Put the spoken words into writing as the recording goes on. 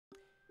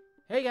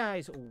Hey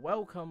guys,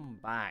 welcome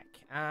back,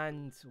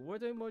 and we're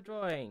doing more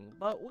drawing,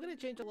 but we're going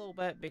to change a little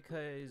bit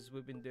because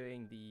we've been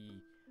doing the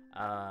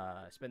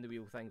spin the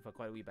wheel thing for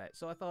quite a wee bit.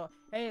 So I thought,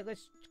 hey,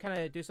 let's kind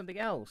of do something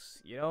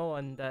else, you know,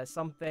 and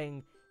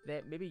something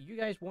that maybe you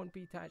guys want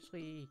me to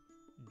actually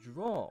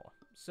draw.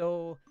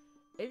 So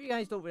if you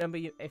guys don't remember,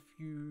 if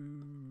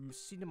you've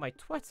seen in my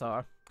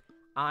Twitter,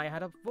 I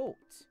had a vote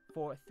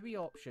for 3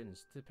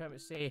 options to pretty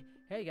much say,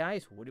 hey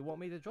guys, what do you want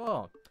me to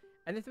draw?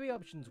 And the 3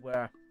 options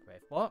were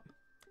Refbot,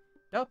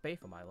 Derpy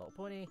for My Little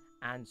Pony,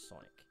 and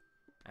Sonic.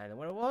 And the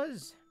winner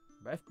was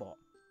Refbot.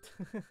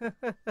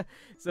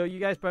 So you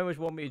guys pretty much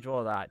want me to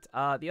draw that.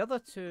 The other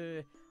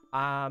 2,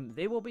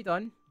 they will be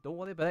done. Don't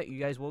worry about it. You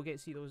guys will get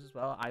to see those as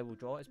well. I will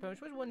draw. It's pretty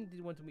much which one do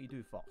you want me to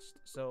do first.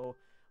 So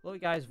a lot of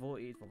you guys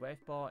voted for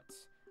Refbot.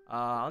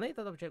 I'll need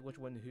to double check which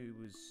one who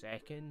was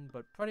second,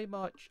 but pretty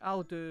much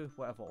I'll do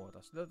whatever order.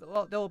 So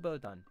they'll be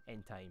done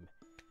in time.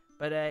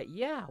 But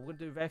yeah, I'm going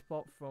to do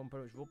Refbot from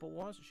pretty much Robot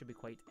Wars. It should be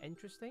quite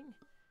interesting.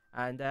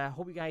 And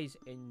hope you guys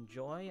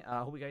enjoy.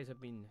 Hope you guys have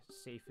been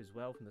safe as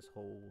well from this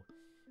whole,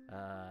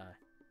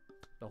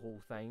 the whole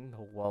thing, the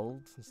whole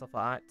world and stuff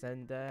like that.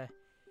 And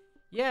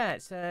yeah,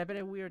 it's been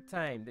a weird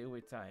time,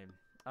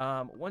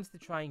 wants to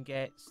try and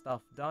get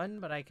stuff done,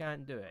 but I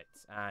can't do it,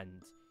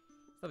 and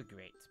it's not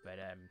great. But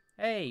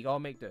hey, you gotta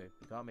make do.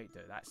 You gotta make do.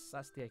 That's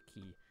the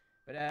key.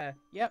 But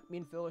yep, me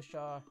and Foolish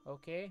are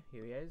okay.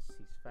 Here he is.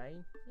 He's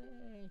fine.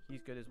 Yay,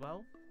 he's good as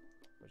well,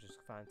 which is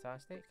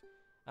fantastic.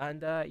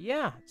 And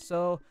yeah,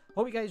 so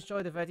hope you guys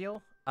enjoyed the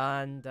video,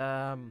 and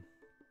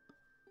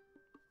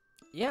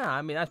yeah,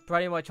 I mean that's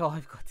pretty much all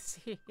I've got to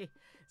say.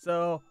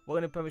 So we're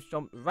gonna pretty much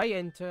jump right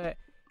into it,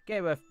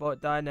 get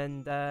Refbot done,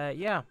 and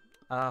yeah,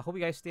 hope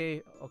you guys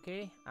stay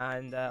okay,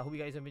 and hope you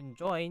guys have been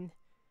enjoying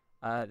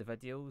the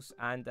videos,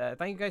 and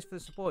thank you guys for the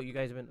support. You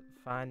guys have been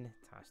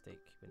fantastic,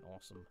 been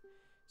awesome.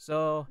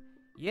 So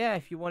yeah,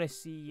 if you want to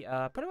see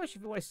pretty much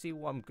if you want to see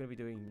what I'm gonna be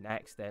doing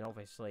next, then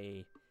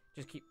obviously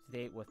just keep to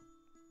date with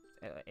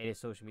any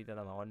social media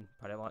I'm on,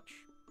 pretty much.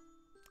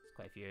 There's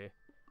quite a few,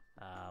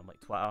 like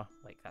Twitter,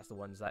 like that's the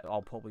ones that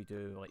I'll probably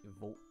do like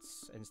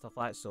votes and stuff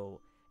like that. So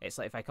it's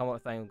like if I come up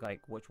with a thing like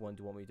which one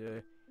do you want me to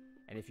do,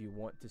 and if you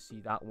want to see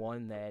that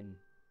one, then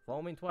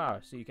follow me on Twitter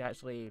so you can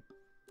actually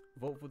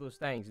vote for those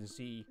things and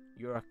see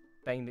your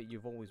thing that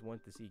you've always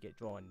wanted to see get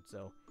drawn.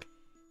 So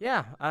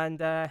yeah, and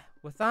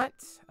with that,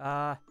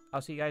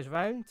 I'll see you guys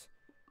around.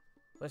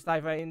 Let's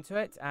dive right into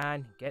it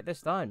and get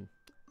this done.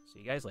 See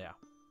you guys later.